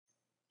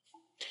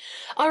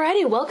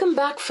Alrighty, welcome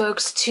back,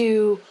 folks,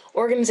 to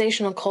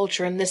organizational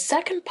culture. In the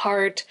second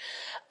part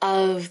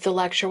of the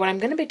lecture, what I'm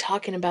going to be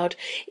talking about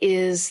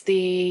is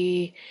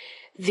the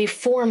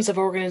forms of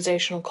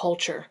organizational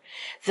culture,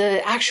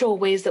 the actual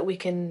ways that we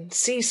can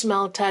see,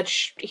 smell,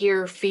 touch,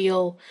 hear,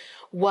 feel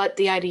what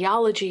the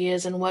ideology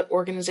is and what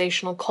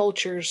organizational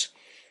cultures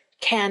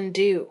can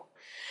do.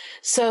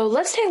 So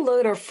let's take a look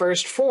at our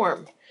first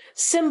form,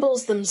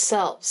 symbols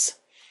themselves.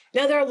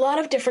 Now, there are a lot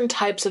of different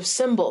types of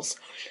symbols.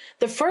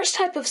 The first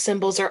type of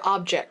symbols are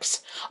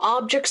objects.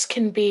 Objects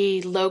can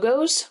be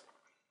logos,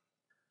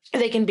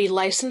 they can be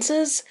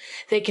licenses,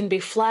 they can be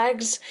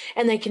flags,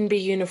 and they can be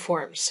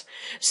uniforms.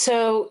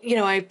 So,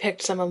 I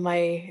picked some of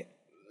the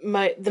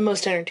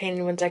most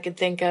entertaining ones I could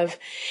think of.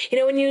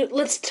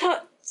 Let's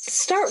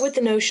start with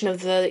the notion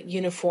of the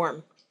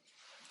uniform.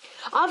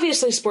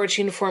 Obviously, sports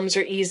uniforms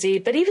are easy,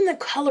 but even the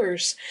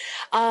colors,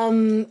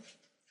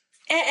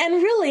 and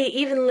really,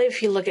 even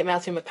if you look at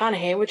Matthew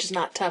McConaughey, which is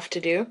not tough to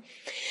do,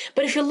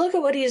 but if you look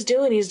at what he's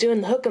doing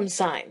the hook 'em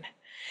sign.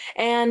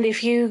 And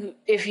if you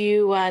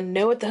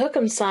know what the hook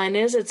 'em sign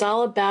is, it's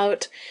all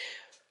about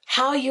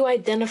how you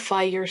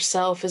identify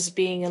yourself as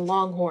being a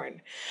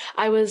Longhorn.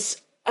 I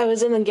was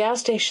in the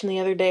gas station the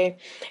other day,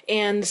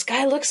 and this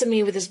guy looks at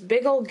me with this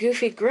big old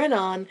goofy grin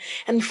on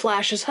and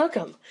flashes hook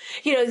 'em.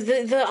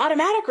 The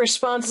automatic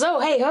response is,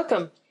 "Oh, hey, hook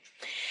 'em."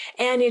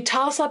 And you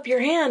toss up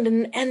your hand,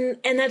 and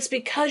that's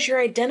because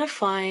you're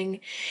identifying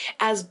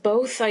as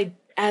both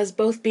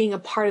being a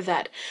part of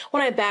that.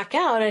 When I back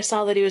out, I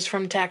saw that he was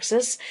from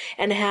Texas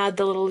and had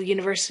the little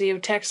University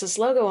of Texas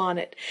logo on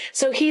it.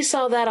 So he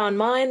saw that on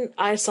mine,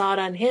 I saw it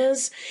on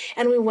his,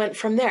 and we went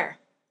from there.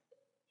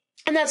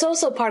 And that's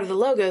also part of the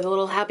logo, the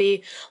little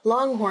happy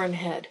Longhorn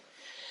head.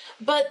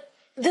 But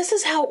this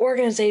is how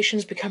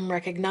organizations become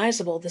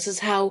recognizable. This is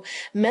how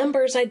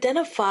members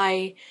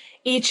identify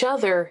each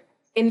other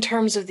in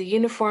terms of the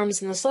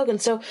uniforms and the slogan.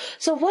 So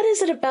what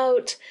is it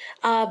about,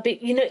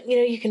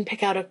 you can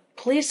pick out a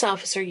police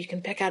officer, you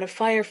can pick out a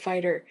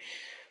firefighter.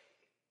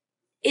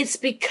 It's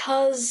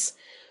because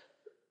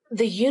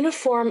the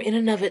uniform in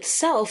and of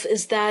itself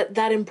is that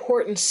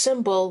important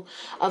symbol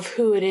of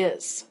who it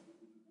is.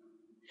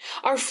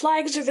 Our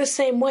flags are the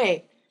same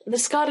way. The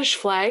Scottish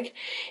flag,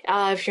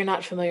 if you're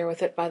not familiar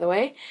with it, by the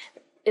way,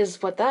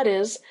 is what that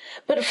is.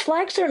 But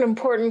flags are an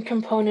important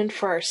component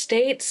for our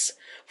states,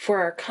 for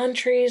our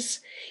countries.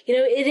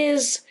 It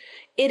is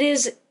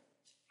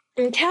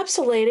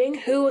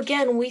encapsulating who,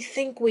 again, we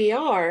think we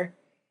are.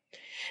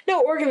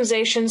 Now,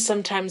 organizations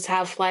sometimes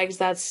have flags.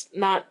 That's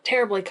not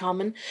terribly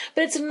common,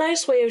 but it's a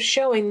nice way of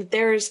showing that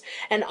there's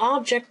an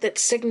object that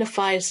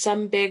signifies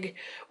some big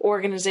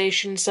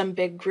organization, some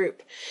big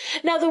group.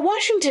 Now, the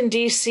Washington,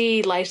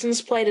 D.C.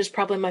 license plate is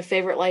probably my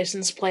favorite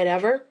license plate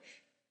ever.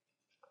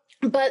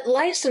 But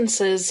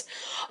licenses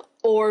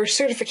or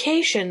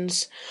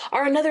certifications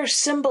are another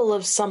symbol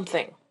of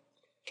something.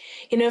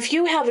 If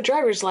you have a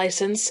driver's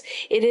license,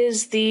 it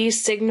is the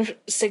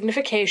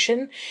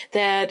signification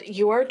that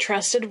you are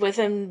trusted with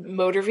a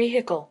motor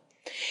vehicle.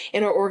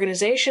 In our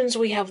organizations,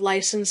 we have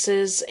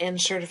licenses and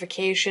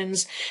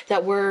certifications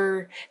that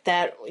we're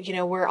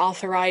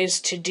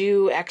authorized to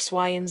do X,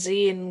 Y, and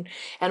Z,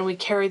 and we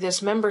carry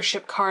this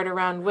membership card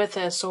around with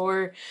us,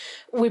 or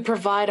we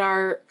provide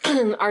our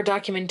our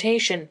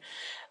documentation.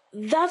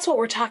 That's what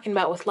we're talking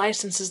about with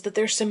licenses, that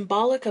they're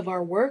symbolic of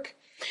our work.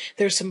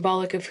 They're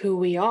symbolic of who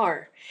we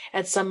are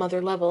at some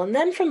other level. And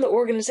then from the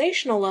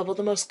organizational level,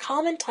 the most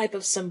common type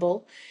of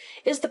symbol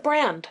is the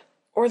brand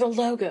or the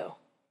logo.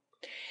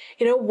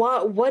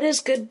 What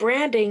is good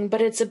branding?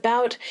 But it's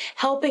about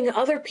helping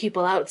other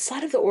people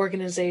outside of the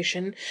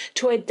organization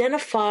to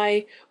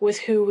identify with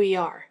who we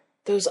are,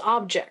 those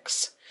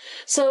objects.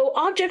 So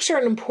objects are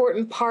an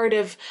important part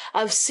of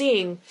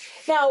seeing.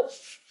 Now,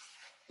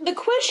 the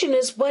question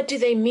is, what do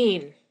they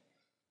mean?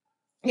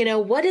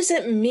 What does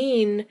it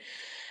mean?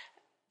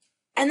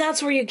 And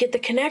that's where you get the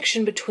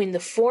connection between the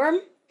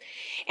form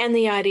and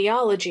the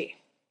ideology.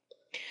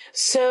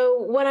 So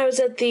when I was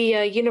at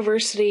the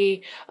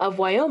University of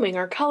Wyoming,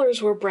 our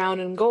colors were brown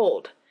and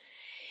gold.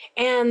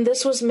 And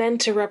this was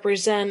meant to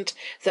represent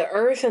the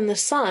earth and the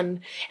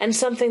sun, and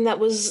something that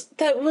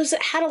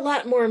had a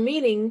lot more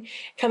meaning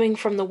coming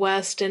from the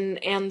West,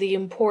 and the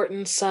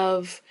importance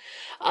of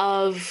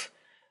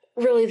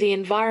really the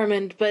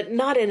environment, but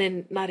not in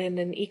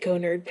an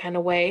eco-nerd kind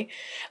of way,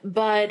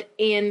 but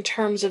in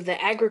terms of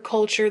the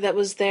agriculture that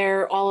was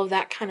there, all of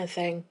that kind of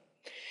thing.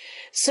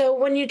 So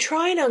when you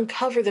try and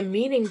uncover the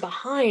meaning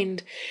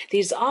behind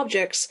these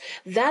objects,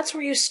 that's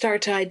where you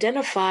start to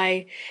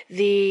identify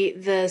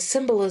the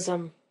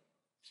symbolism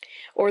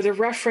or the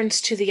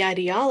reference to the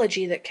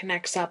ideology that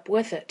connects up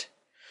with it.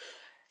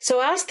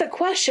 So ask the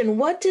question,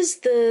 what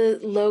does the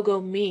logo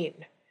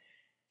mean?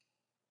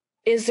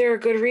 Is there a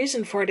good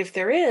reason for it? If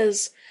there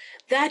is,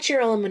 that's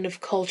your element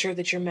of culture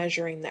that you're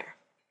measuring there.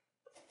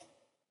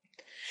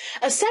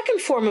 A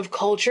second form of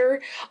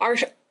culture are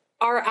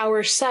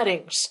our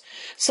settings.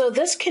 So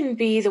this can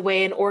be the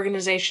way an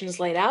organization is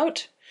laid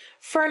out,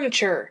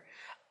 furniture,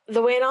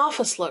 the way an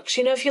office looks.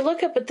 You know, if you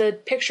look up at the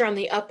picture on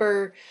the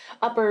upper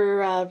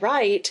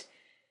right,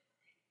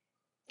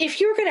 if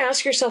you were going to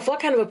ask yourself what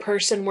kind of a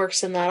person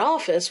works in that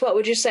office, what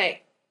would you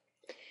say?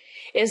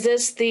 Is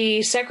this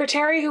the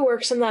secretary who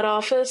works in that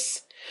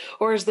office,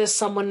 or is this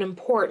someone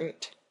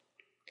important?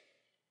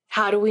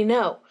 How do we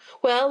know?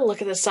 Well,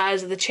 look at the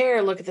size of the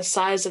chair, look at the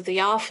size of the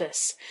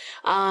office,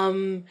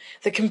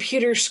 the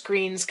computer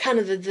screens, kind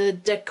of the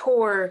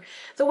decor,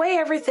 the way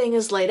everything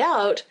is laid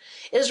out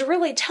is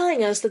really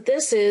telling us that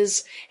this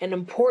is an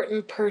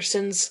important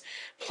person's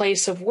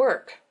place of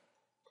work.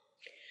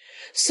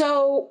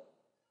 So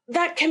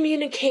that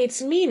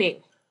communicates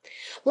meaning.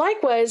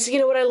 Likewise, you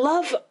know, what I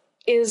love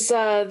is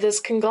this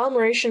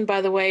conglomeration,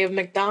 by the way, of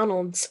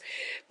McDonald's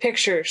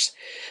pictures.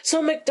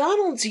 So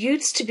McDonald's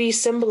used to be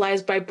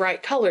symbolized by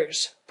bright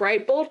colors,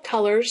 bright, bold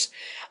colors,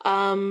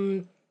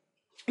 the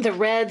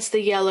reds,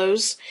 the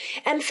yellows,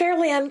 and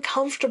fairly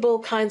uncomfortable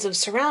kinds of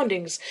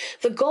surroundings.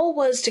 The goal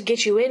was to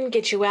get you in,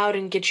 get you out,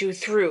 and get you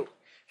through.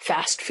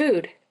 Fast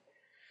food.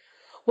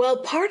 Well,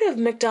 part of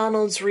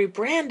McDonald's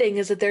rebranding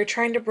is that they're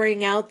trying to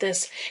bring out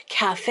this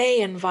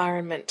cafe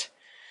environment.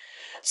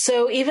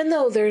 So even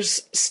though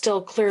there's still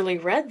clearly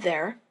red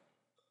there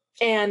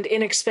and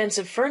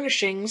inexpensive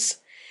furnishings,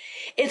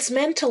 it's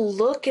meant to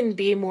look and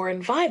be more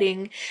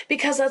inviting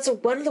because that's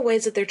one of the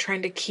ways that they're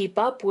trying to keep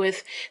up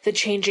with the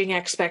changing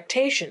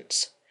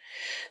expectations.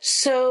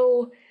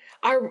 So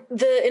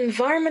the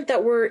environment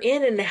that we're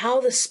in and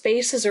how the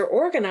spaces are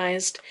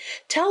organized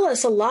tell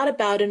us a lot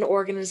about an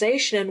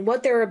organization and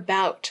what they're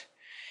about.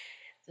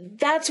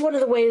 That's one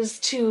of the ways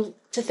to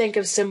think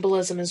of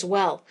symbolism as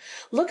well.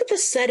 Look at the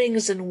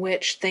settings in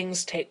which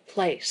things take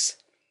place.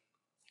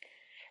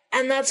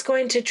 And that's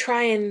going to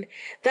try and,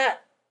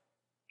 that,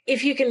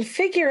 if you can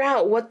figure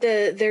out what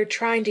they're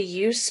trying to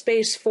use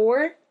space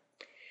for,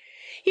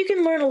 you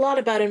can learn a lot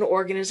about an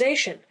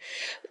organization.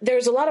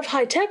 There's a lot of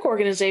high-tech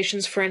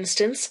organizations, for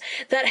instance,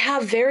 that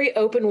have very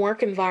open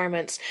work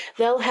environments.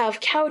 They'll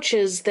have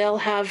couches, they'll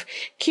have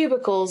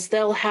cubicles,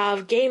 they'll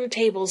have game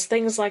tables,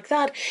 things like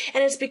that.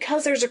 And it's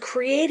because there's a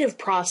creative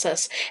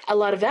process. A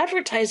lot of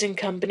advertising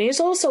companies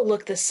also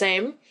look the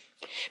same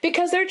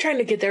because they're trying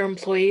to get their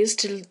employees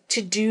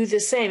to do the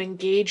same,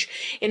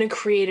 engage in a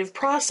creative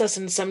process.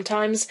 And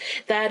sometimes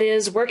that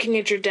is working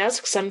at your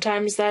desk.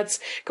 Sometimes that's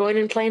going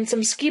and playing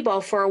some skee-ball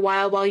for a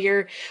while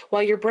you're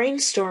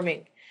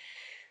brainstorming.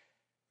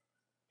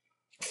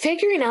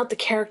 Figuring out the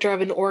character of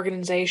an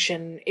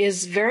organization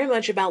is very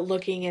much about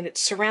looking at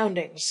its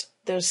surroundings,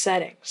 those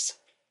settings.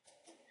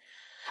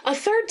 A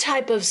third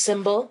type of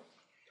symbol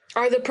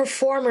are the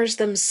performers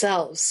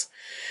themselves.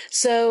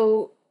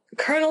 So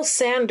Colonel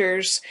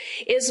Sanders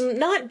is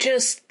not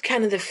just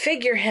kind of the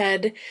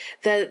figurehead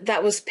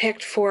that was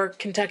picked for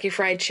Kentucky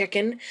Fried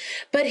Chicken,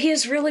 but he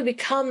has really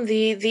become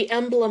the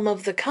emblem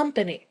of the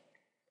company.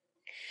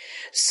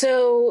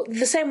 So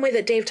the same way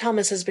that Dave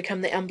Thomas has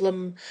become the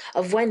emblem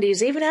of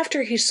Wendy's, even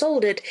after he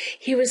sold it,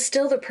 he was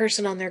still the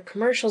person on their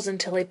commercials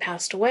until he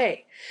passed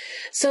away.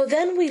 So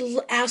then we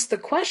ask the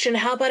question,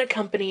 how about a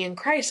company in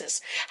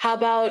crisis? How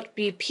about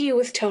BP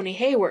with Tony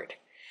Hayward?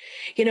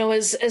 You know,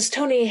 as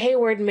Tony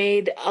Hayward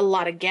made a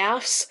lot of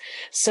gaffes,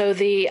 so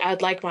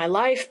I'd like my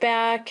life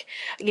back,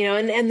 you know,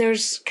 and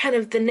there's kind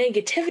of the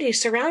negativity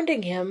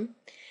surrounding him.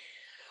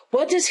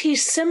 What does he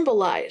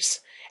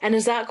symbolize? And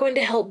is that going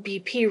to help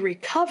BP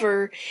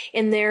recover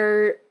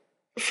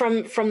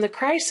from the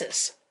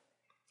crisis?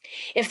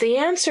 If the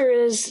answer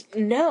is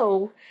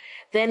no,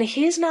 then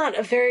he's not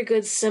a very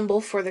good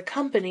symbol for the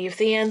company. If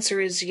the answer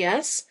is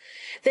yes,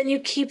 then you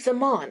keep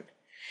them on.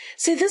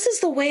 See, this is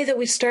the way that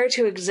we start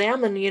to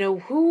examine, you know,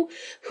 who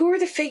are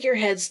the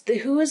figureheads,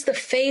 who is the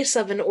face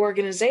of an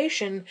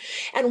organization,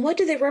 and what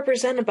do they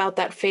represent about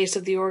that face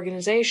of the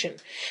organization.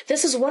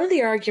 This is one of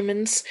the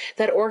arguments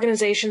that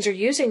organizations are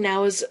using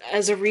now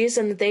as a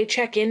reason that they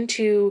check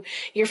into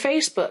your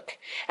Facebook,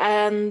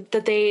 and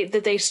that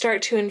they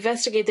start to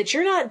investigate that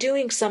you're not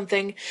doing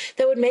something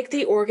that would make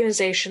the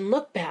organization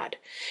look bad.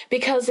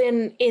 Because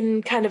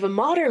in kind of a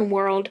modern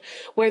world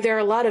where there are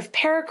a lot of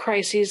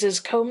paracrises, as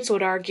Combs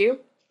would argue,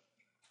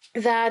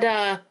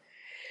 that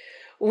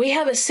we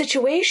have a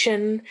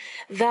situation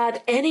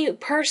that any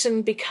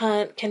person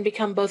can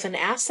become both an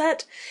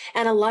asset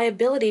and a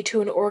liability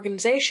to an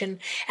organization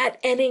at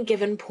any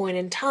given point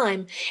in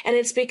time. And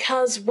it's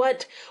because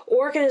what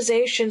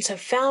organizations have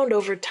found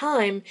over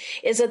time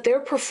is that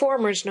their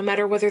performers, no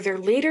matter whether they're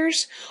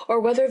leaders or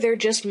whether they're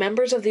just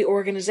members of the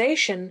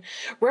organization,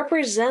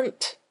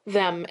 represent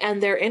them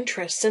and their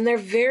interests, and they're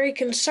very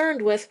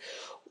concerned with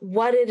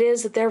what it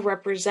is that they're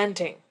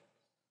representing.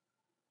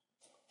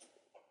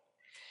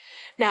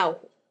 Now,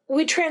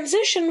 we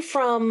transition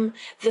from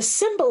the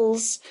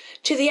symbols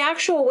to the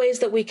actual ways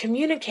that we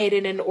communicate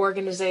in an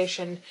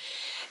organization.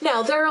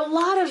 Now, there are a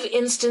lot of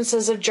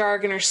instances of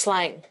jargon or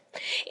slang.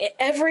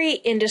 Every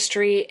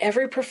industry,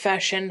 every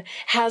profession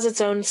has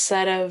its own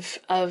set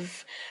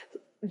of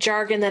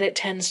jargon that it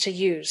tends to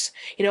use.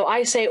 You know,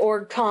 I say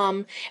org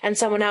com, and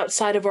someone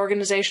outside of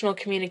organizational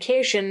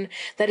communication,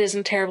 that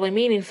isn't terribly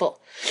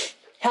meaningful.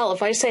 Hell,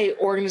 if I say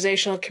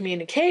organizational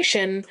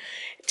communication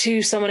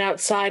to someone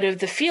outside of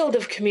the field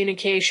of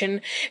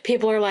communication,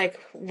 people are like,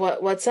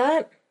 what's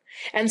that?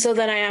 And so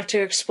then I have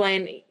to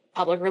explain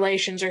public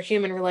relations or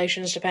human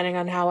relations, depending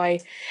on how I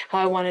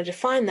want to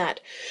define that.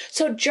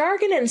 So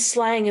jargon and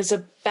slang is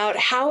about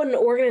how an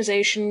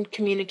organization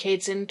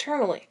communicates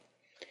internally.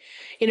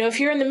 You know, if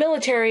you're in the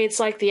military, it's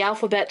like the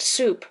alphabet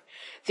soup,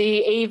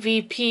 the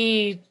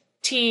AVP,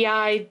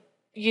 TI,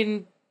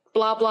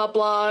 blah, blah,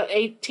 blah,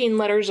 18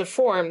 letters of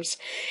forms.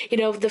 You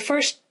know, the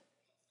first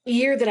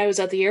year that I was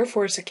at the Air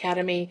Force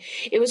Academy,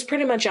 it was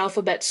pretty much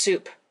alphabet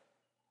soup.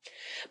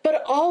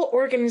 But all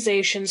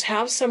organizations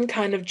have some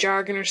kind of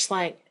jargon or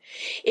slang.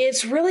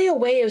 It's really a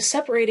way of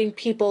separating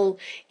people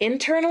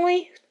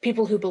internally,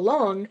 people who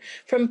belong,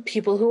 from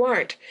people who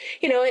aren't.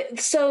 You know,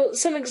 so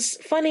some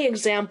funny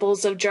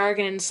examples of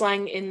jargon and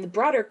slang in the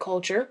broader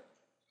culture.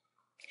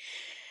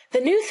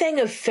 The new thing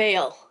of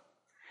fail.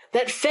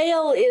 That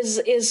fail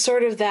is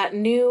sort of that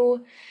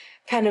new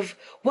kind of,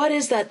 what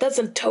is that? That's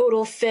a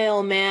total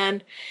fail,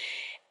 man.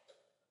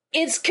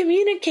 It's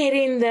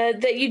communicating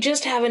that you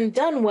just haven't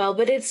done well,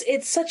 but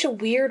it's such a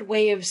weird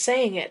way of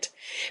saying it.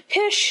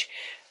 Pish,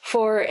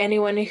 for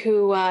anyone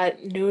who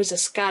knows a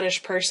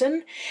Scottish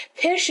person,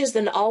 pish is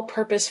an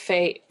all-purpose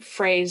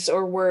phrase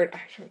or word.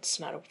 It's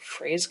not a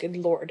phrase, good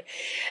lord.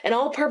 An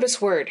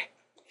all-purpose word.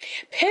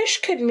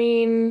 Pish could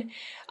mean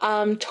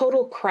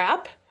total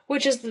crap,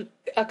 which is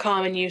a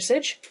common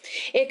usage.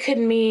 It could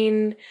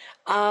mean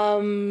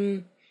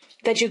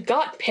that you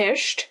got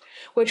pished,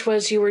 which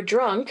was you were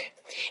drunk.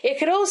 It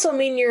could also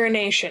mean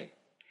urination.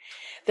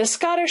 The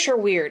Scottish are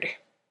weird.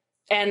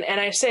 And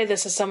I say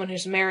this as someone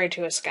who's married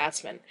to a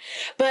Scotsman.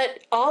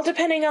 But all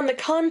depending on the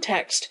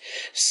context.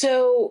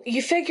 So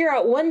you figure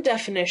out one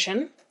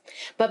definition,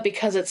 but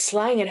because it's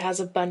slang, it has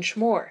a bunch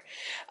more.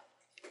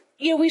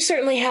 You know, we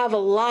certainly have a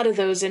lot of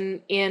those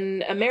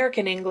in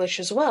American English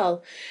as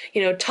well.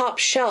 You know, top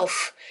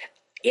shelf,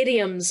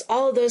 idioms,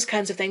 all of those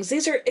kinds of things.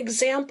 These are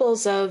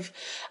examples of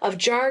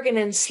jargon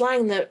and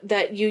slang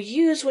that you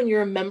use when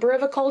you're a member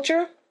of a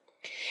culture,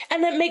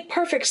 and that make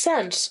perfect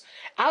sense.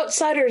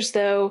 Outsiders,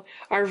 though,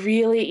 are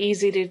really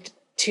easy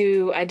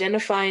to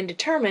identify and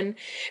determine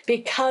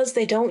because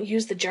they don't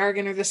use the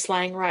jargon or the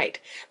slang right.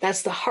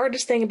 That's the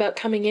hardest thing about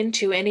coming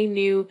into any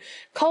new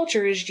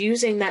culture, is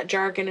using that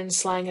jargon and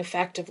slang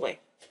effectively.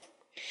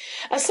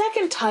 A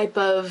second type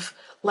of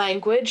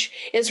language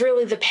is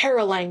really the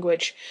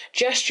paralanguage,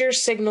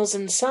 gestures, signals,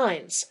 and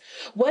signs.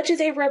 What do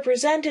they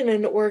represent in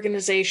an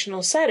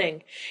organizational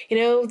setting? You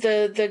know,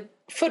 the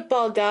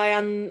football guy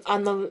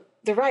on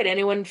the right,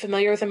 anyone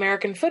familiar with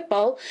American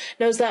football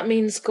knows that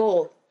means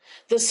goal.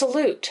 The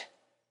salute,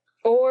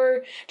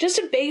 or just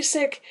a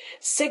basic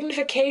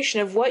signification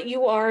of what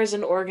you are as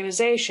an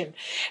organization.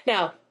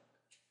 Now,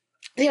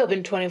 the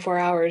Open 24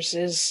 Hours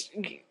is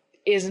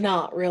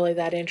not really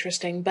that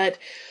interesting, but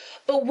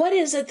what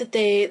is it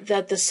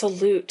that the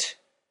salute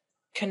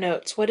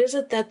connotes? What is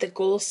it that the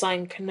goal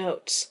sign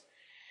connotes?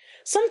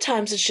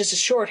 Sometimes it's just a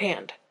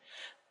shorthand.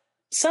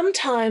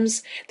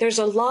 Sometimes there's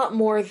a lot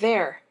more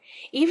there.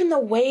 Even the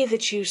way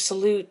that you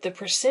salute, the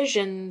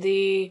precision,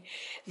 the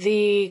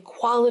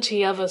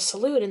quality of a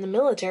salute in the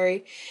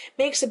military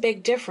makes a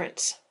big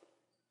difference.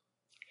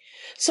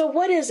 So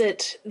what is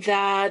it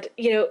that,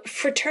 you know,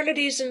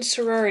 fraternities and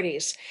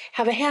sororities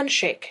have a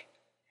handshake,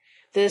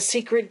 the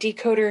secret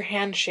decoder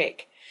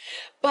handshake.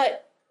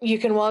 But you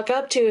can walk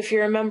up to, if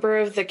you're a member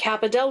of the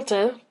Kappa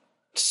Delta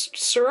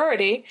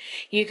sorority,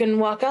 you can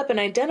walk up and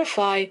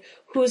identify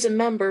who's a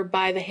member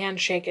by the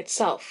handshake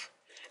itself.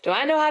 Do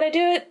I know how to do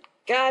it?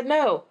 God,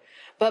 no.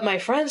 But my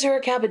friends who are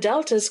Kappa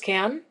Deltas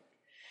can.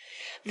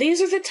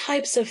 These are the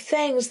types of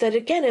things that,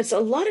 again, a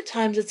lot of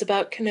times it's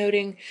about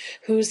connoting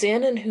who's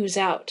in and who's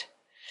out.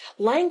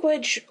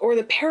 Language, or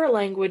the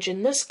paralanguage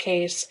in this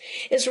case,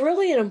 is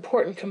really an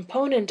important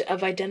component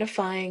of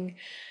identifying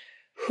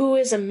who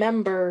is a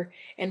member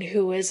and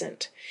who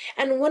isn't.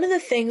 And one of the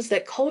things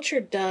that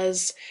culture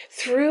does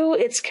through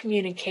its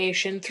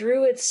communication,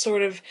 through its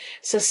sort of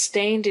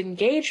sustained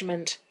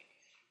engagement,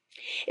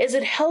 is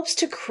it helps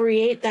to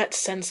create that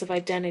sense of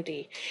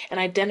identity and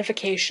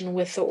identification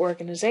with the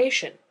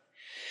organization.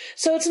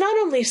 So it's not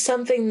only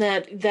something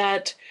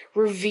that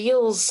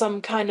reveals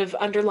some kind of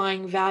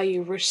underlying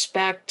value,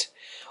 respect,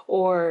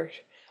 or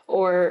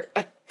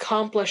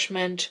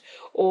accomplishment,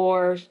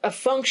 or a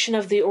function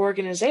of the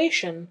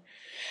organization,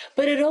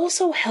 but it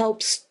also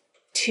helps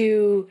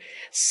to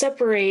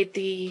separate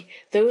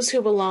those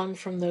who belong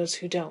from those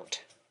who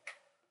don't.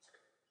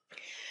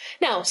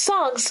 Now,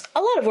 songs, a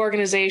lot of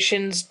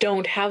organizations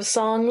don't have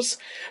songs.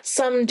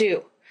 Some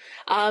do.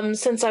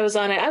 Since I was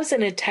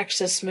in a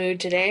Texas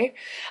mood today,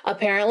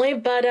 apparently,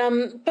 but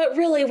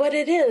really what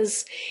it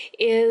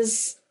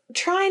is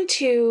trying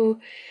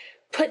to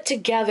put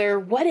together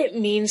what it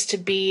means to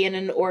be in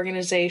an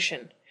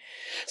organization.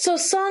 So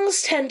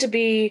songs tend to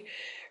be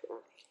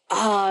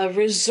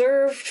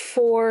reserved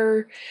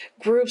for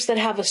groups that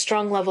have a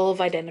strong level of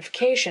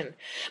identification.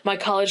 My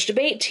college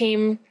debate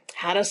team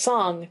had a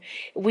song.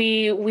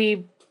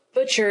 We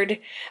butchered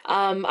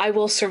I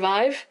Will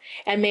Survive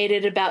and made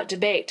it about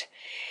debate.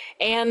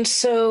 And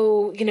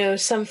so,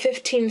 some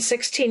 15,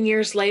 16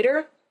 years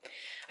later,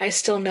 I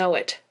still know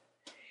it.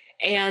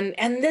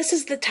 And this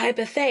is the type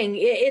of thing.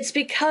 It's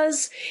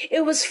because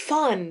it was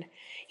fun.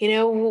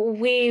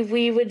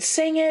 We would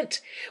sing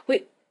it.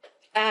 We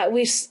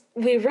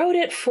wrote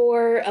it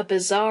for a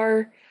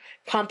bizarre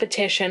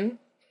competition,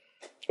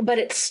 but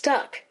it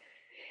stuck.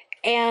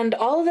 And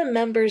all of the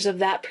members of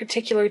that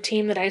particular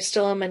team that I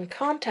still am in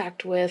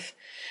contact with,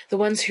 the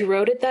ones who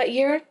wrote it that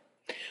year,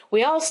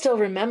 we all still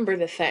remember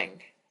the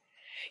thing.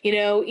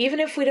 Even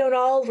if we don't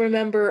all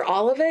remember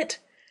all of it,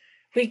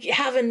 we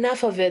have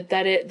enough of it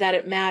that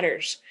it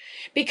matters,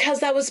 because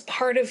that was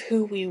part of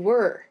who we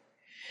were.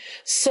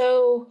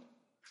 So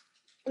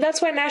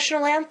that's why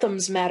national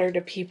anthems matter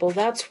to people.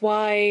 That's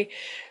why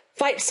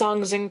fight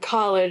songs in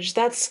college,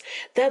 that's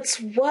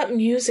what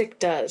music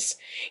does.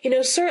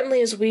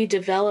 Certainly as we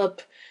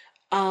develop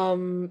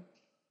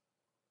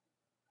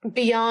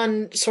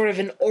beyond sort of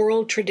an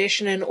oral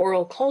tradition and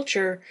oral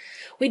culture,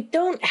 we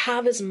don't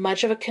have as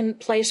much of a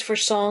place for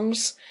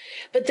songs,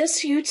 but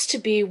this used to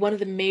be one of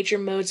the major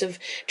modes of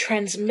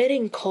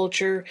transmitting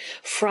culture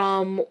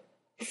from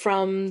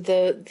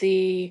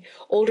the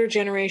older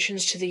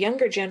generations to the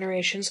younger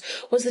generations,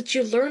 was that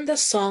you learned the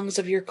songs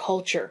of your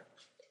culture.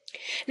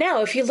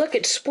 Now, if you look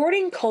at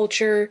sporting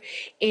culture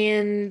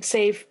in,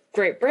 say,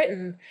 Great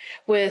Britain,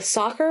 with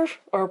soccer,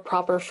 or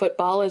proper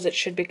football as it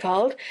should be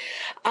called,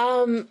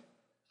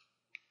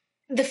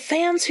 the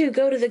fans who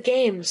go to the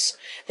games,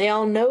 they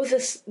all know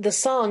the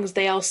songs,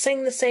 they all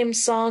sing the same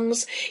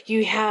songs.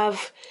 You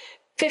have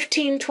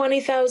 15,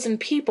 20,000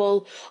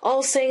 people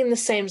all singing the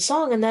same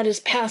song, and that is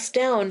passed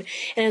down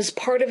and is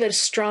part of a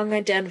strong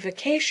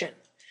identification.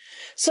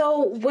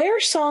 So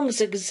where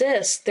songs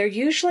exist, they're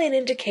usually an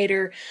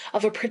indicator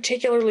of a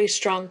particularly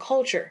strong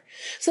culture.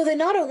 So they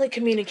not only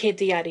communicate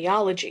the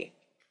ideology,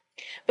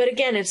 but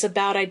again, it's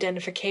about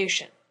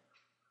identification.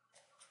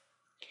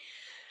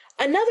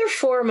 Another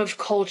form of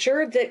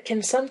culture that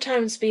can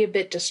sometimes be a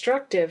bit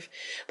destructive,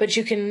 but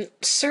you can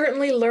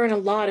certainly learn a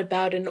lot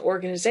about an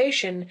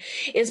organization,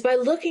 is by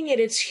looking at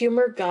its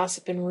humor,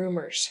 gossip, and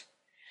rumors.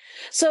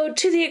 So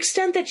to the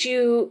extent that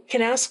you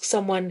can ask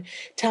someone,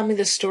 tell me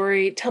the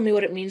story, tell me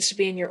what it means to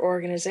be in your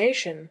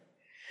organization,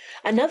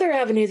 another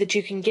avenue that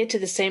you can get to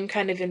the same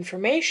kind of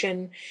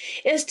information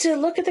is to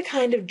look at the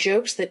kind of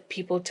jokes that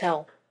people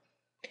tell.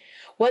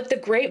 What the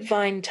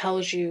grapevine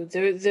tells you,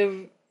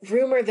 the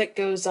rumor that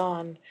goes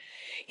on.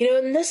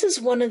 And this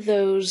is one of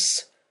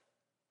those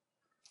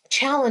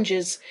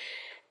challenges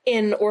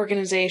in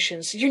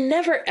organizations. You're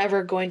never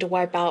ever going to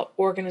wipe out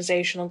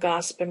organizational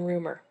gossip and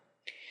rumor.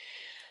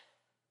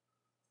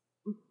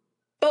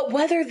 But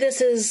whether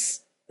this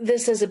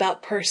is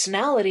about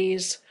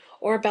personalities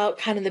or about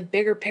kind of the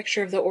bigger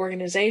picture of the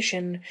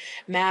organization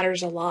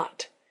matters a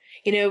lot.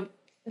 There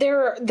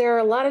are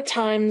a lot of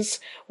times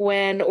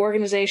when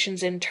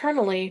organizations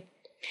internally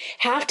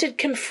have to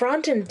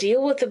confront and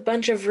deal with a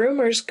bunch of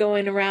rumors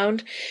going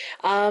around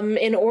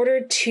in order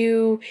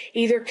to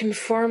either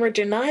confirm or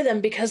deny them,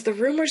 because the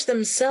rumors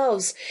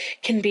themselves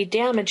can be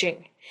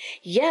damaging.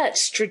 Yet,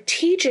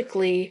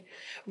 strategically,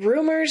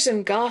 rumors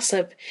and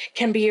gossip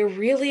can be a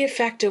really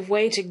effective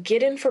way to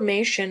get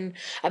information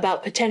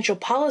about potential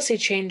policy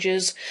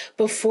changes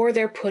before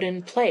they're put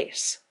in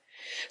place.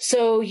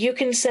 So you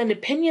can send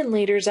opinion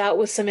leaders out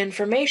with some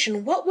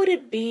information. What would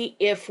it be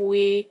if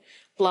we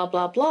blah,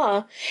 blah,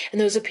 blah? And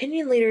those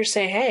opinion leaders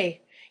say,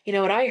 hey, you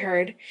know what I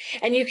heard?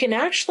 And you can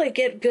actually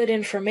get good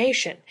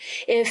information.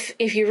 If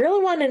you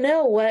really want to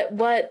know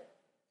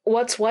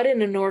what's what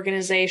in an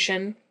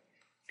organization,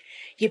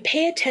 you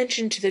pay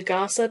attention to the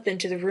gossip and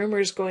to the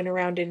rumors going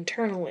around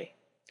internally.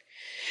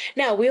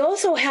 Now, we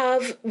also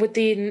have, with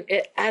the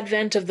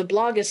advent of the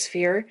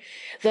blogosphere,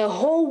 the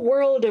whole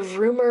world of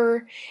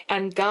rumor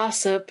and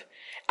gossip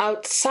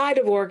outside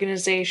of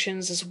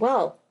organizations as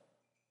well.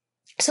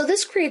 So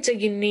this creates a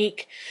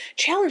unique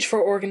challenge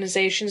for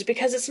organizations,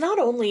 because it's not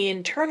only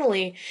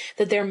internally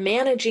that they're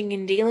managing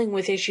and dealing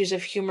with issues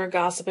of humor,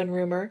 gossip, and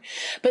rumor,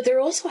 but they're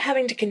also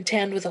having to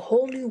contend with a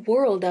whole new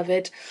world of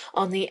it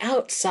on the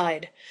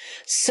outside.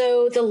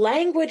 So the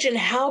language and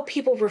how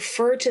people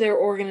refer to their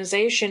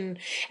organization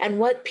and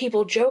what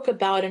people joke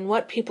about and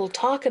what people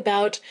talk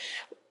about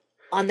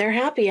on their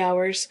happy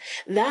hours,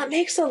 that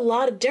makes a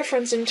lot of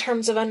difference in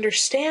terms of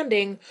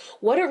understanding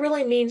what it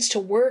really means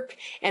to work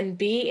and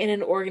be in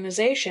an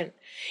organization.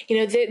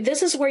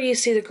 This is where you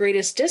see the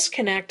greatest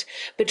disconnect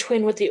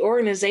between what the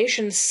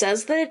organization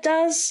says that it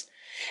does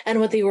and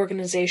what the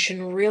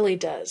organization really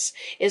does,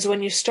 is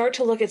when you start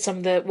to look at some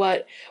of the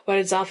what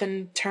is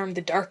often termed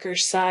the darker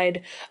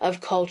side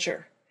of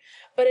culture.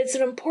 But it's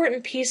an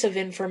important piece of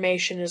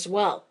information as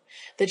well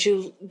that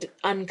you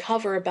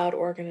uncover about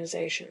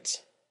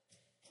organizations.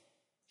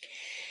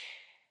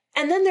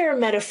 And then there are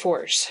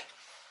metaphors.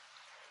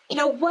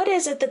 What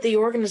is it that the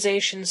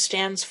organization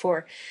stands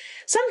for?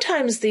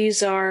 Sometimes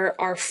these are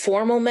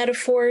formal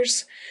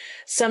metaphors.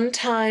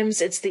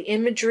 Sometimes it's the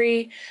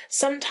imagery,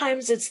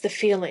 sometimes it's the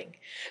feeling.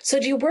 So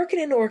do you work in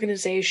an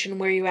organization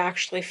where you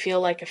actually feel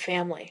like a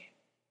family?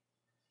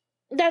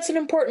 That's an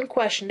important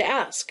question to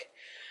ask.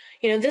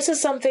 This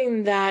is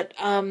something that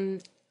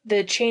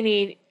the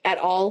Cheney et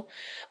al.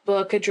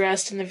 Book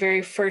addressed in the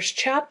very first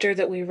chapter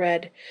that we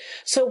read.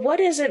 So what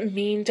does it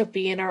mean to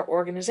be in our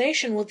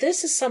organization? Well,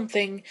 this is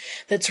something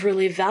that's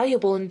really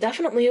valuable and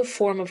definitely a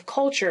form of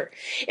culture.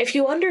 If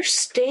you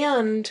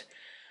understand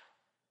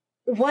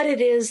what it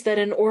is that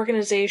an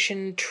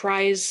organization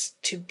tries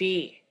to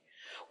be,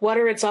 what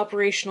are its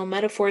operational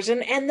metaphors,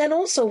 and then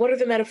also what are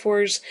the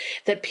metaphors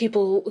that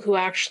people who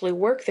actually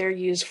work there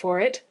use for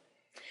it?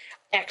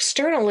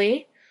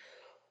 Externally,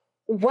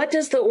 what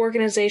does the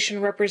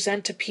organization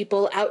represent to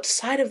people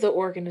outside of the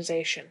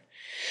organization?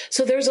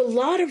 So there's a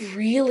lot of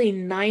really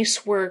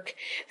nice work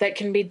that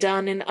can be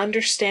done in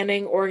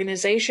understanding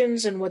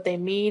organizations and what they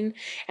mean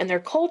and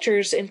their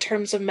cultures in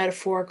terms of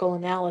metaphorical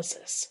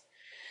analysis.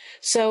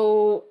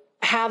 So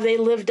have they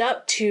lived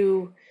up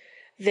to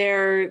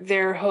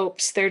their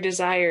hopes, their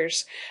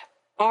desires?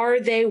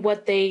 Are they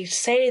what they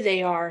say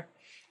they are?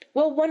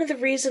 Well, one of the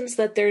reasons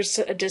that there's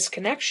a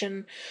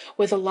disconnection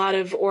with a lot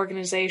of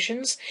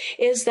organizations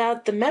is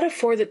that the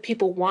metaphor that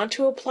people want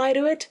to apply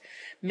to it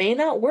may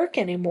not work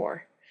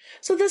anymore.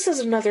 So this is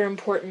another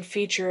important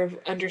feature of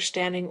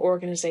understanding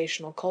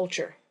organizational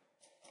culture.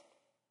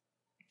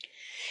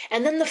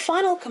 And then the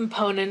final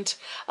component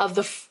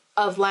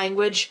of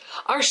language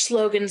are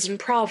slogans and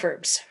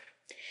proverbs.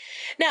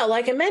 Now,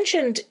 like I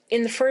mentioned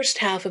in the first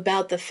half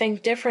about the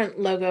Think Different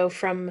logo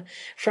from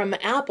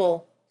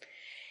Apple,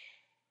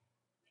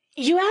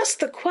 you ask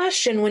the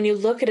question when you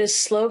look at a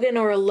slogan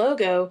or a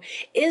logo,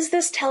 is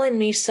this telling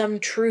me some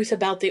truth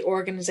about the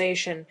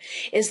organization?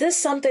 Is this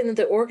something that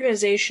the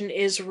organization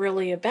is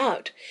really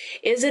about?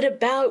 Is it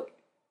about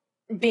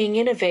being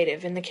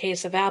innovative in the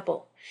case of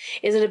Apple?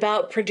 Is it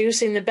about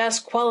producing the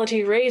best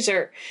quality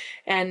razor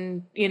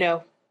and,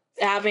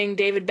 having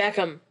David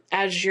Beckham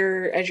as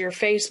your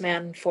face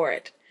man for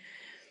it?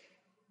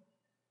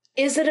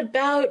 Is it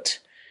about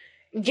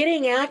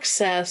getting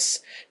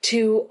access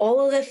to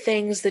all of the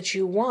things that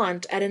you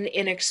want at an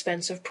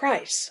inexpensive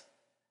price?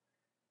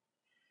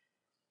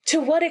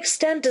 To what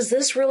extent does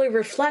this really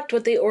reflect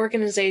what the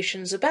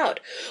organization's about?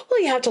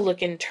 Well, you have to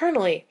look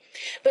internally.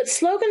 But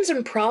slogans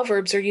and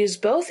proverbs are used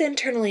both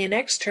internally and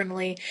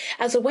externally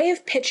as a way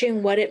of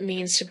pitching what it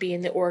means to be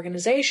in the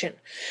organization.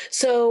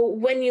 So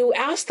when you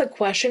ask the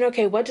question,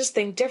 okay, what does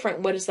Think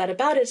Different? What is that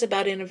about? It's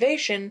about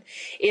innovation.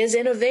 Is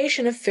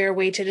innovation a fair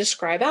way to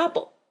describe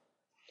Apple?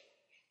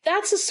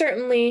 That's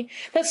certainly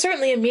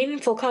a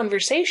meaningful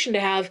conversation to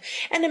have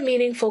and a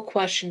meaningful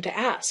question to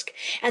ask.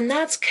 And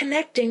that's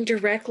connecting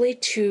directly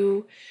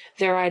to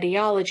their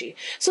ideology.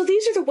 So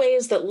these are the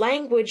ways that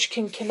language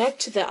can connect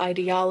to the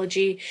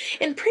ideology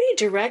in pretty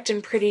direct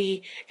and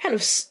pretty kind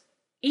of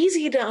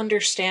easy to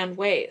understand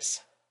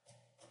ways.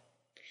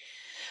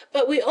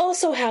 But we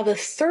also have a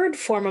third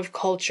form of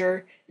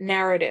culture,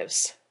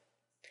 narratives.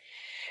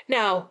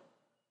 Now,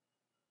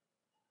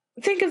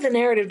 think of the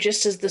narrative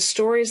just as the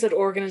stories that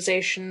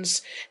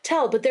organizations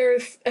tell, but there are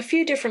a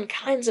few different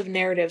kinds of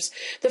narratives.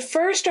 The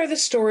first are the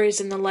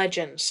stories and the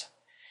legends.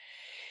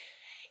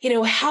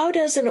 How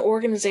does an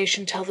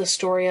organization tell the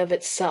story of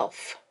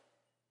itself?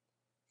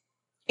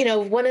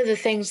 One of the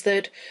things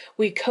that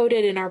we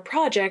coded in our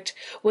project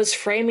was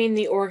framing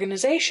the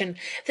organization.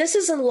 This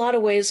is in a lot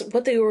of ways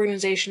what the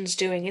organization's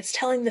doing. It's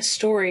telling the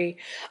story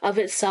of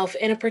itself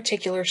in a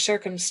particular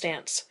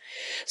circumstance.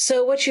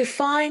 So what you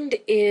find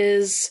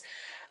is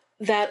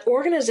that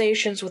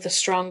organizations with a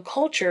strong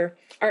culture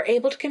are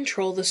able to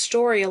control the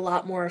story a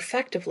lot more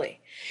effectively.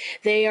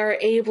 They are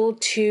able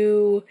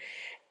to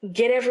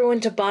get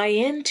everyone to buy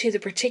into the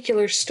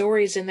particular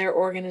stories in their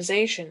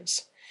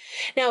organizations.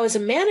 Now, as a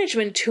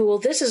management tool,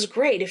 this is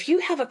great. If you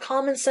have a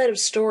common set of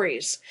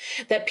stories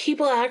that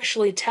people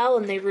actually tell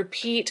and they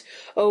repeat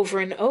over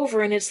and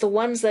over, and it's the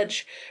ones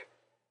that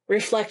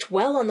reflect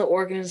well on the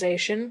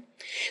organization,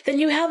 then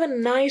you have a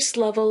nice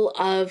level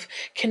of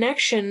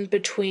connection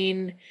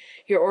between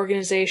your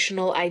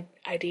organizational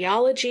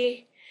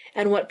ideology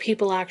and what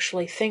people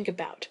actually think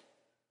about.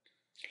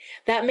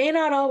 That may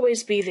not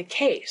always be the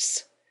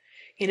case.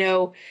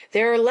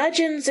 There are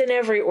legends in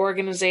every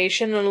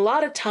organization, and a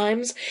lot of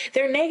times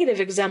they're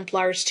negative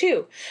exemplars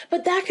too.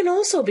 But that can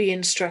also be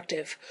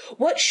instructive.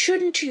 What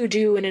shouldn't you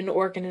do in an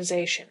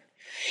organization?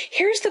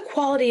 Here's the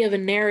quality of a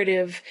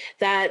narrative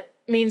that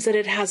means that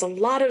it has a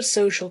lot of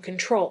social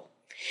control.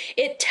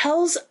 It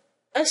tells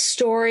a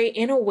story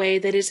in a way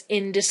that is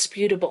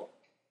indisputable.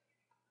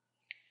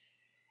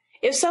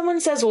 If someone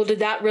says, well, did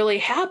that really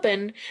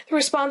happen? The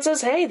response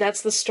is, hey,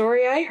 that's the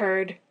story I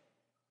heard.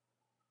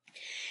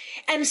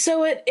 And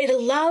so it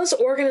allows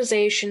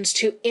organizations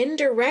to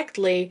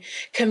indirectly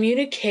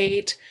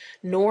communicate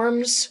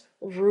norms,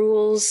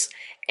 rules,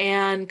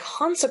 and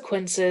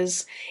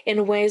consequences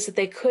in ways that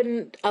they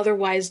couldn't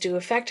otherwise do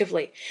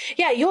effectively.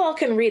 Yeah, you all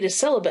can read a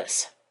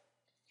syllabus,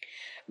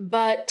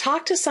 but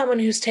talk to someone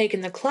who's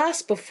taken the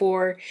class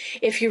before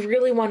if you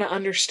really want to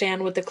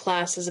understand what the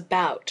class is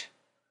about.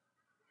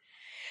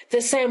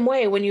 The same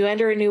way, when you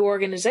enter a new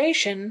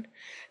organization,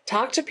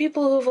 talk to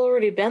people who've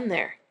already been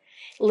there.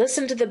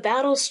 Listen to the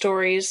battle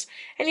stories,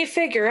 and you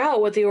figure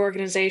out what the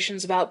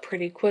organization's about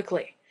pretty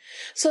quickly.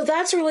 So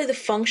that's really the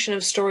function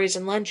of Stories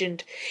and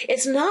Legend.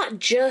 It's not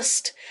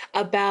just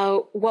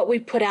about what we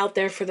put out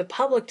there for the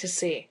public to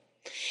see.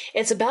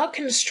 It's about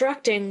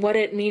constructing what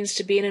it means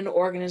to be in an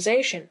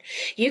organization.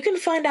 You can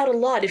find out a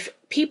lot if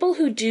people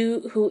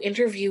who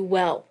interview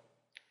well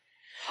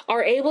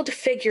are able to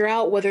figure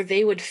out whether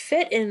they would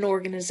fit in an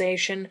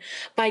organization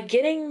by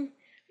getting,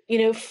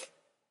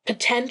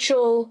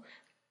 potential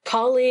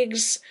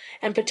colleagues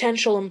and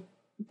potential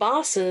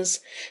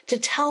bosses to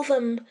tell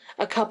them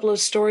a couple of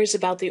stories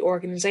about the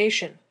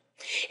organization.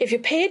 If you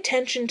pay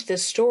attention to the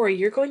story,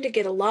 you're going to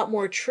get a lot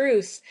more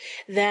truth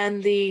than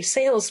the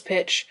sales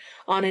pitch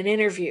on an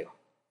interview.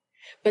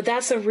 But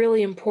that's a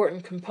really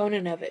important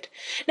component of it.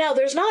 Now,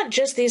 there's not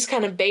just these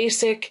kind of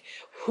basic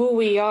who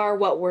we are,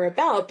 what we're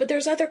about, but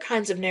there's other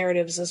kinds of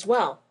narratives as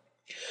well.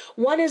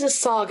 One is a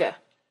saga.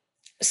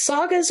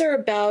 Sagas are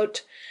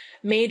about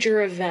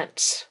major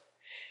events.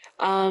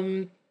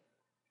 When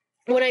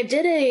I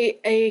did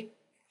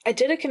I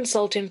did a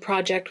consulting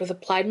project with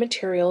Applied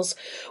Materials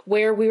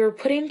where we were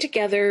putting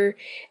together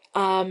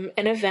an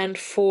event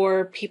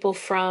for people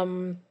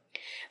from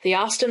the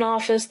Austin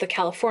office, the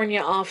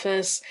California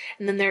office,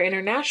 and then their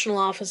international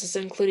offices,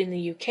 including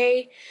the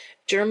UK,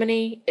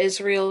 Germany,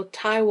 Israel,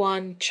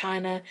 Taiwan,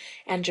 China,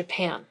 and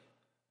Japan.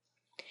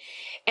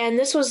 And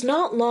this was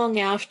not long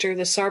after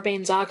the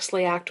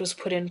Sarbanes-Oxley Act was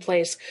put in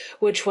place,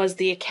 which was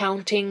the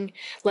accounting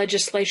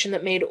legislation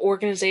that made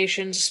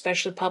organizations,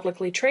 especially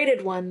publicly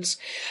traded ones,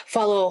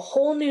 follow a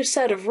whole new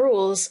set of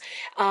rules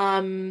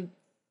in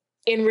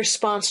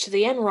response to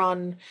the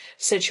Enron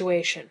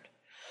situation.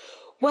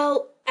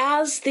 Well,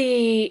 as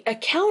the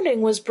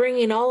accounting was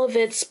bringing all of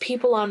its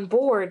people on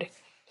board,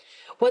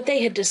 what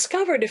they had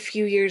discovered a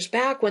few years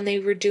back when they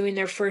were doing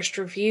their first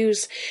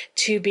reviews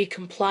to be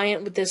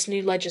compliant with this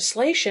new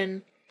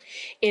legislation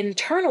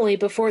internally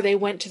before they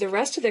went to the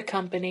rest of the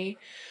company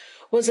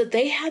was that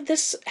they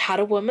had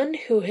a woman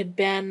who had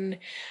been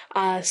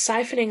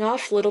siphoning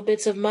off little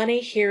bits of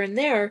money here and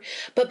there,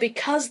 but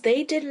because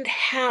they didn't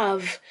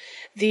have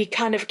the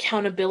kind of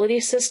accountability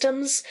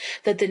systems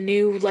that the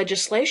new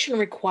legislation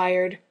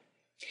required,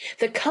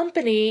 the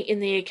company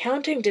in the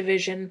accounting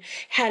division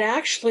had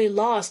actually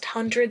lost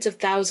hundreds of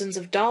thousands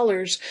of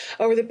dollars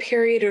over the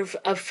period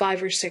of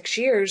 5 or 6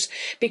 years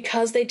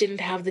because they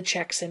didn't have the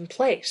checks in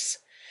place.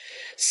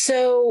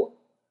 So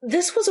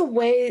this was a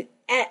way,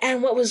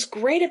 and what was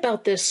great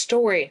about this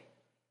story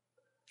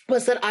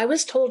was that I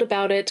was told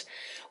about it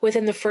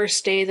within the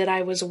first day that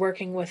I was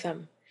working with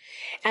them.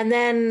 And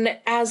then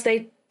as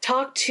they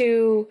talked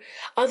to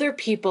other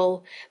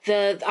people,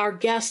 our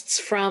guests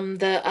from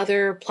the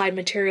other Applied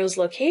Materials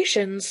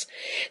locations,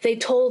 they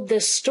told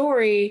this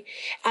story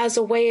as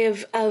a way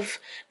of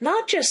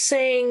not just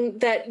saying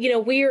that,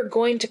 we are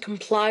going to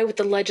comply with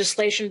the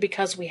legislation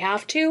because we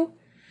have to,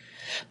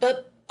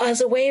 but as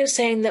a way of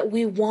saying that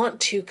we want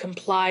to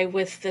comply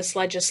with this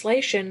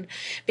legislation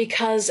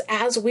because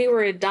as we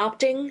were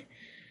adopting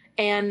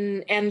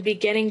and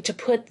beginning to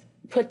put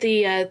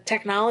the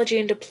technology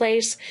into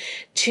place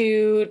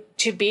to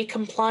be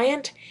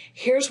compliant,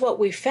 here's what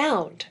we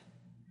found.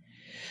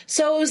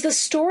 So it was the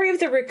story of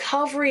the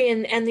recovery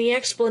and the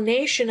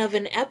explanation of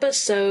an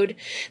episode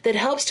that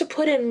helps to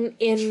put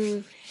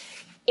in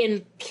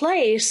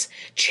place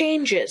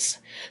changes.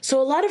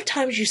 So a lot of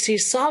times you see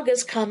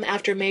sagas come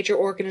after major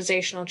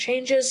organizational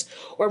changes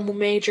or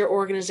major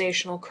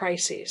organizational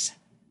crises.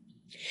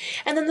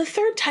 And then the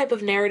third type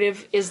of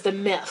narrative is the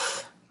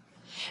myth.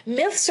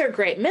 Myths are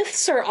great.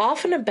 Myths are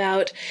often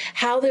about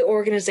how the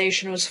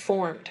organization was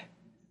formed.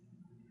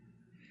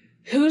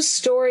 Whose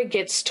story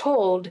gets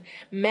told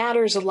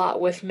matters a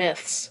lot with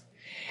myths.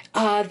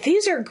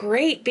 These are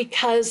great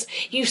because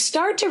you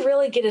start to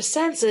really get a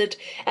sense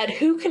at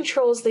who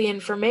controls the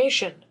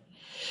information.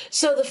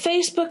 So the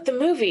Facebook, the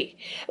movie,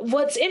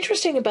 what's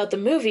interesting about the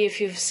movie, if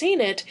you've seen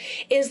it,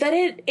 is that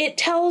it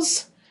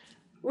tells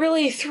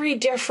really 3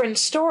 different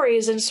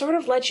stories and sort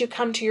of lets you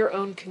come to your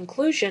own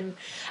conclusion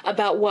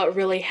about what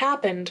really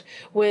happened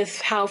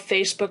with how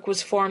Facebook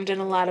was formed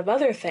and a lot of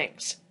other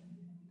things.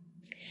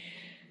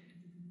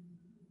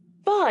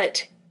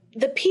 But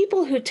the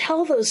people who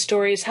tell those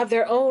stories have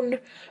their own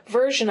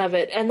version of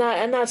it, and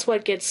that's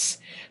what gets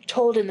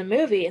told in the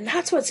movie. And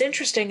that's what's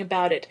interesting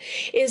about it,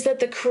 is that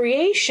the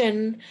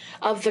creation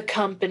of the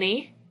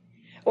company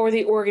or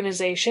the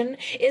organization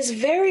is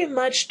very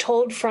much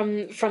told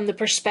from the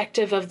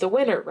perspective of the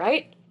winner,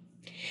 right?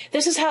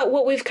 This is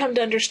what we've come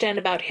to understand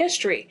about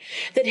history,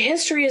 that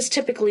history is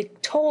typically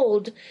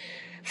told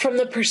from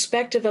the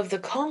perspective of the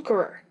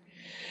conqueror.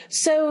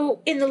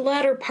 So in the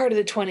latter part of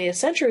the 20th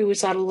century, we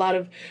saw a lot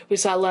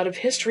of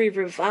history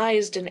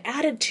revised and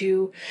added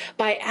to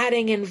by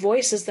adding in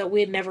voices that we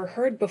had never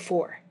heard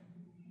before.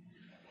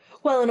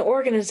 Well, an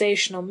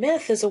organizational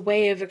myth is a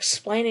way of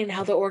explaining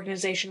how the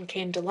organization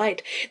came to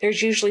light.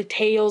 There's usually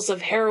tales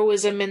of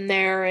heroism in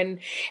there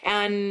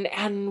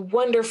and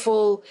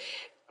wonderful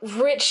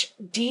rich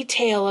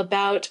detail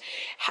about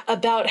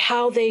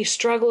how they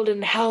struggled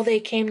and how they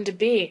came to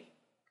be.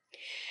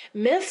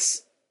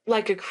 Myths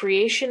like a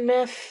creation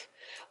myth,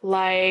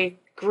 like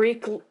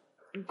Greek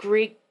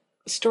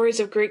stories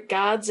of Greek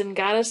gods and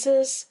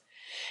goddesses,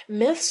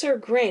 myths are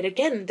great.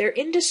 Again, they're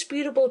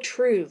indisputable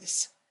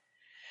truths,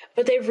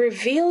 but they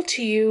reveal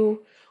to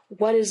you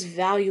what is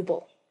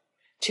valuable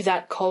to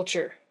that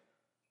culture,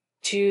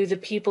 to the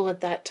people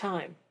at that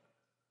time.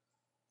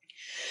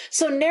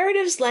 So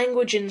narratives,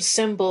 language, and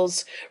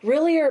symbols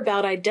really are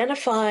about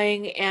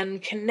identifying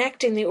and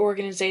connecting the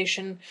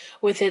organization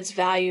with its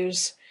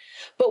values.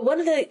 But one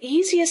of the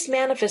easiest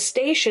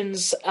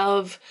manifestations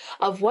of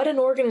what an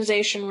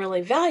organization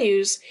really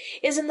values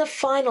is in the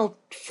final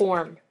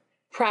form,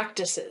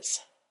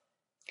 practices.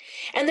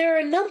 And there are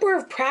a number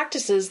of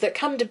practices that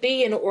come to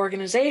be in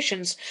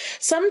organizations,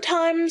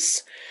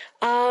 sometimes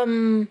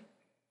on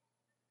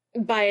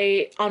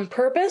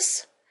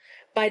purpose,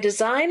 by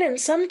design, and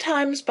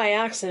sometimes by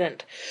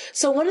accident.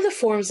 So one of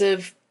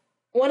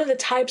the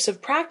types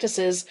of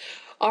practices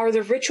are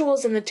the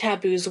rituals and the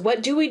taboos.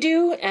 What do we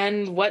do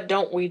and what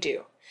don't we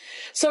do?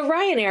 So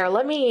Ryanair,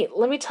 let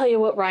me tell you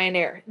what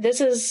Ryanair.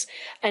 This is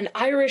an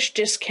Irish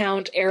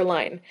discount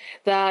airline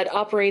that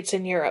operates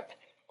in Europe.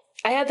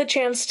 I had the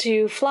chance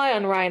to fly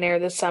on Ryanair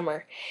this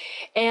summer,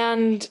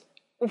 and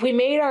we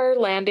made our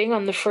landing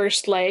on the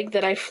first leg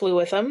that I flew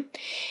with them,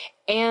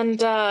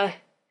 and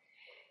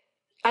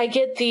I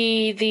get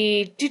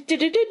the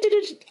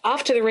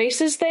off to the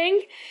races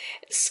thing.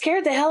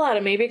 Scared the hell out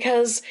of me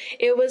because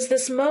it was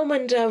this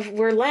moment of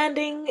we're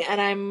landing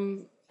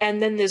and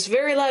then this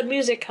very loud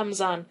music comes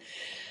on.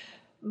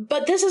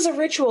 But this is a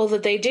ritual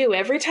that they do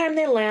every time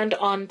they land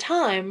on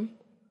time.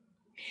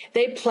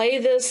 They play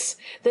this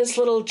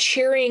little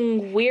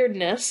cheering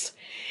weirdness,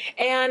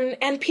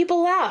 and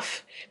people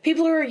laugh.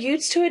 People who are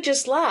used to it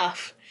just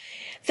laugh.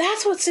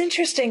 That's what's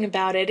interesting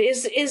about it,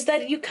 is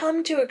that you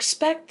come to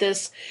expect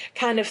this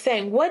kind of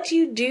thing. What do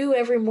you do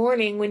every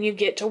morning when you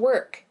get to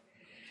work?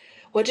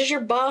 What does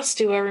your boss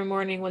do every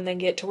morning when they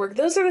get to work?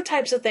 Those are the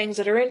types of things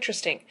that are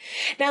interesting.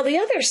 Now, the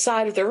other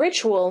side of the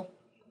ritual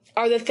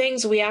are the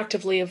things we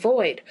actively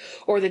avoid,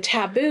 or the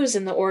taboos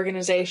in the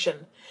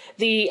organization,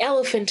 the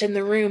elephant in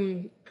the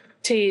room,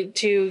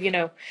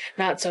 to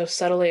not so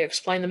subtly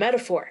explain the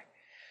metaphor.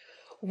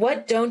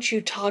 What don't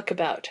you talk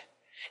about?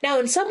 Now,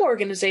 in some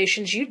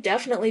organizations, you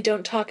definitely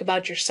don't talk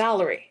about your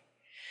salary.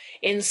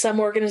 In some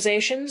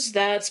organizations,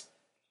 that's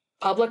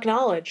public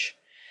knowledge.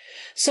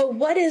 So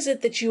what is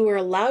it that you are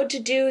allowed to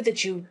do,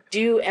 that you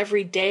do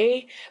every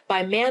day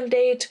by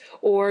mandate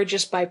or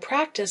just by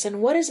practice,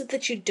 and what is it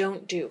that you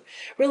don't do?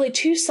 Really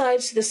two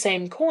sides to the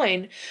same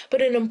coin,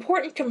 but an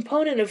important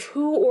component of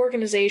who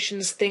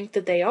organizations think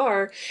that they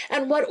are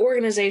and what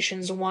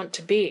organizations want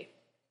to be.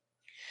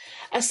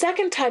 A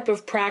second type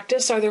of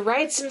practice are the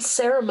rites and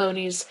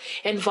ceremonies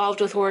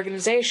involved with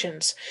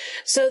organizations.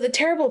 So the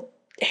terrible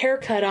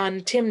haircut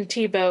on Tim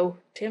Tebow,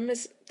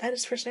 is that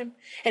his first name?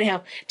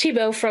 Anyhow,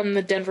 Tebow from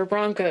the Denver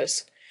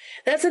Broncos.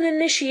 That's an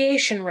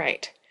initiation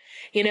rite.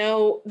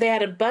 They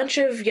had a bunch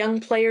of young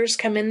players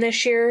come in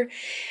this year,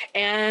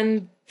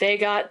 and they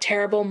got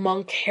terrible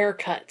monk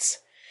haircuts.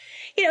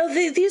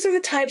 These are the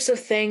types of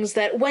things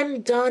that,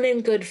 when done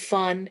in good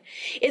fun,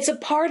 it's a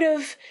part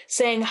of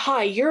saying,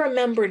 hi, you're a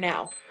member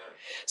now.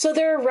 So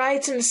there are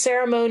rites and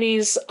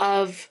ceremonies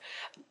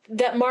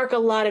that mark a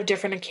lot of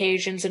different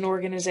occasions in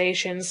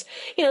organizations.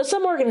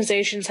 Some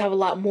organizations have a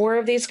lot more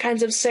of these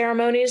kinds of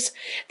ceremonies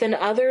than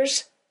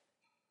others,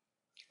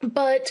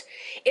 but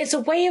it's a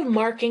way of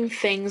marking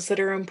things that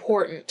are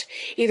important,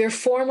 either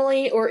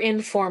formally or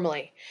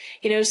informally.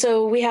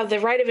 So we have the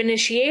rite of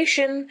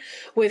initiation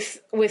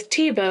with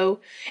Tebow,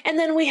 and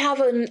then we have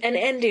an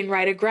ending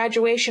rite, a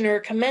graduation or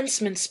a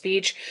commencement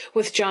speech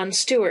with Jon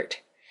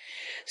Stewart.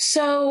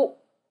 So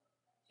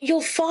you'll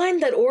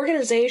find that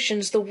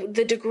organizations,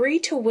 the degree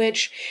to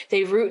which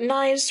they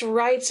routinize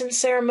rites and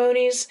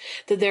ceremonies,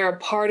 that they're a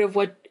part of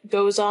what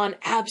goes on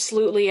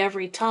absolutely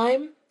every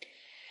time,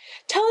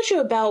 tells you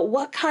about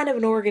what kind of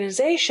an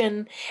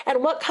organization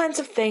and what kinds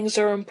of things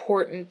are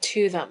important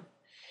to them.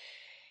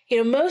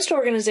 Most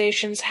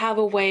organizations have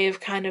a way of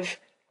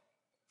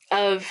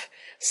of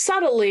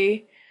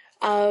subtly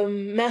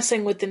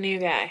messing with the new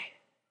guy.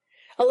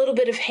 A little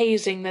bit of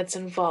hazing that's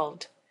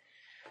involved.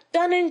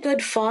 Done in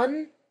good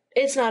fun,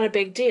 it's not a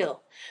big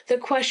deal. The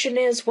question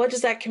is, what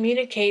does that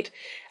communicate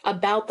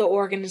about the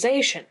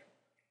organization?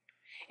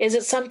 Is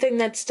it something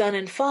that's done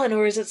in fun,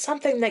 or is it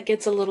something that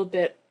gets a little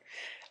bit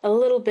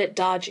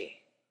dodgy?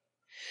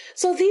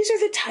 So these are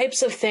the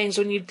types of things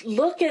when you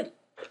look at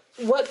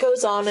what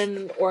goes on in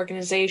an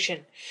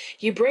organization.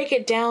 You break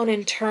it down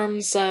in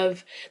terms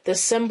of the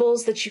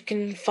symbols that you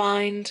can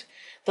find,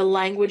 the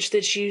language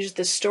that's used,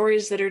 the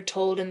stories that are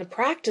told, and the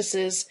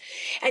practices,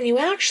 and you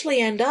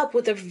actually end up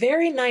with a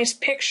very nice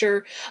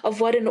picture of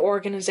what an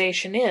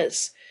organization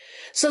is.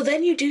 So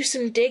then you do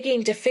some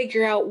digging to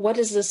figure out what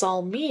does this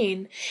all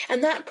mean,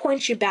 and that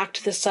points you back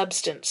to the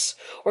substance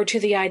or to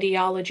the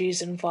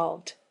ideologies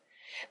involved.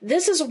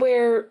 This is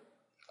where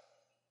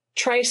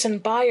Trice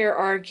and Beyer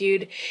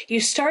argued, you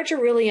start to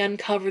really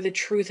uncover the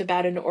truth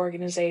about an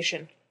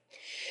organization.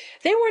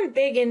 They weren't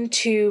big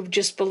into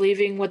just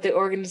believing what the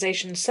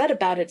organization said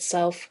about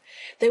itself.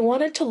 They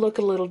wanted to look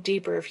a little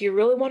deeper. If you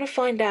really want to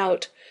find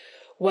out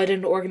what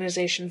an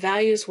organization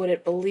values, what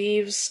it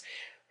believes,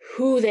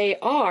 who they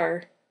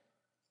are,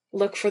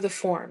 look for the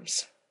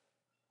forms.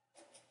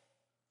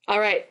 All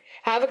right.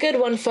 Have a good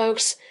one,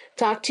 folks.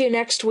 Talk to you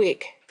next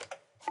week.